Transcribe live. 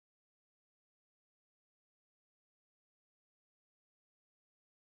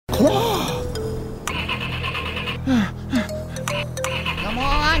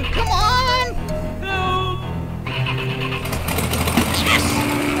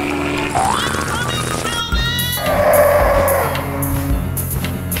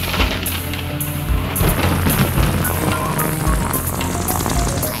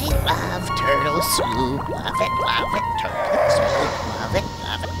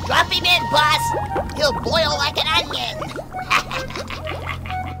Drop him in, boss. He'll boil like an onion.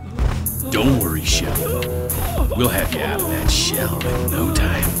 Don't worry, Shelly. We'll have you out of that shell in no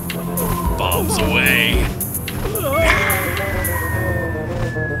time. Bombs away.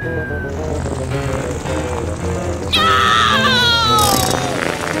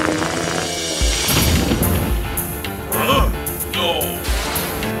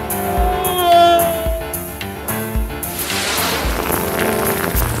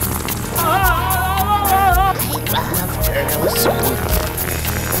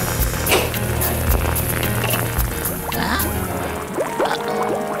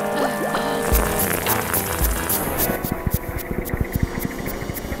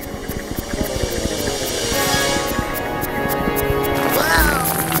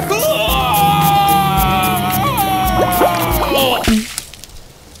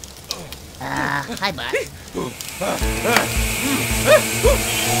 Hi, bud.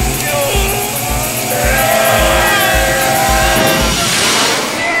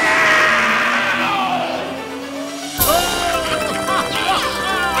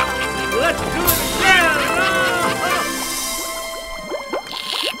 Let's do it again!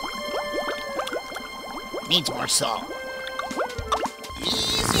 Needs more salt.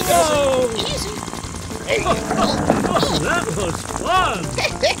 Easy, Whoa! easy. There you go. That was fun!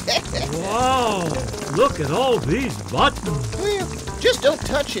 Wow! Look at all these buttons. Well, just don't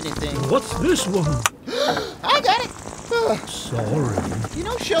touch anything. What's this one? I got it. Sorry. You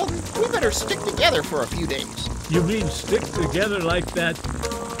know, Sheldon, we better stick together for a few days. You mean stick together like that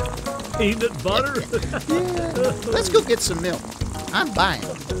peanut butter? Yeah. Let's go get some milk. I'm buying.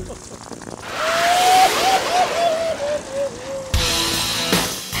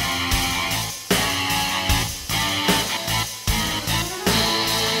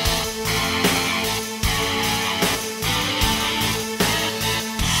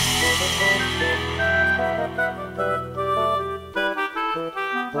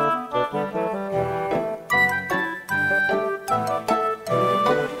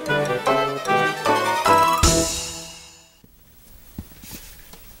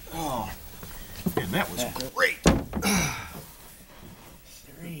 Man, that was great.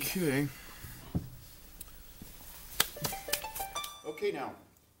 Okay. Okay, now,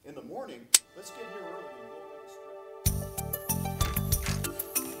 in the morning, let's get here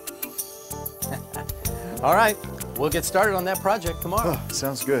early. All right, we'll get started on that project tomorrow. Oh,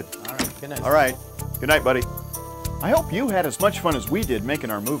 sounds good. All right, good night. All right. Good night, buddy. I hope you had as much fun as we did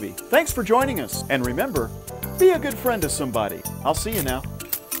making our movie. Thanks for joining us. And remember, be a good friend to somebody. I'll see you now.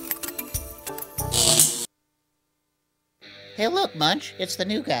 Hey, look, Munch. It's the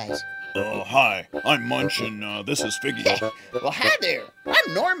new guys. Hi, I'm Munch, and this is Figgy. Well, hi there.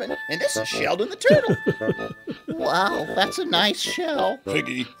 I'm Norman, and this is Sheldon the Turtle. Wow, that's a nice shell.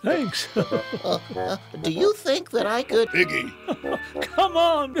 Figgy, Thanks. Do you think that I could... Figgy. Come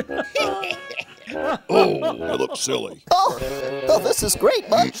on. Oh, I look silly. Oh, this is great,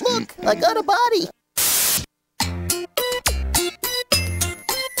 Munch. Look, I got a body.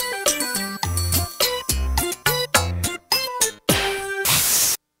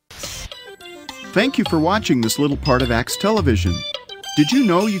 Thank you for watching this little part of AxTelevision. Did you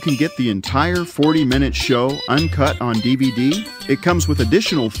know you can get the entire 40-minute show uncut on DVD? It comes with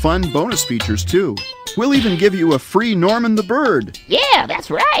additional fun bonus features, too. We'll even give you a free Norman the Bird. Yeah, that's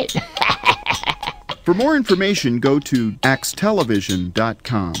right. For more information, go to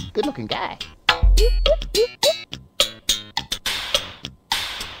AxTelevision.com. Good-looking guy.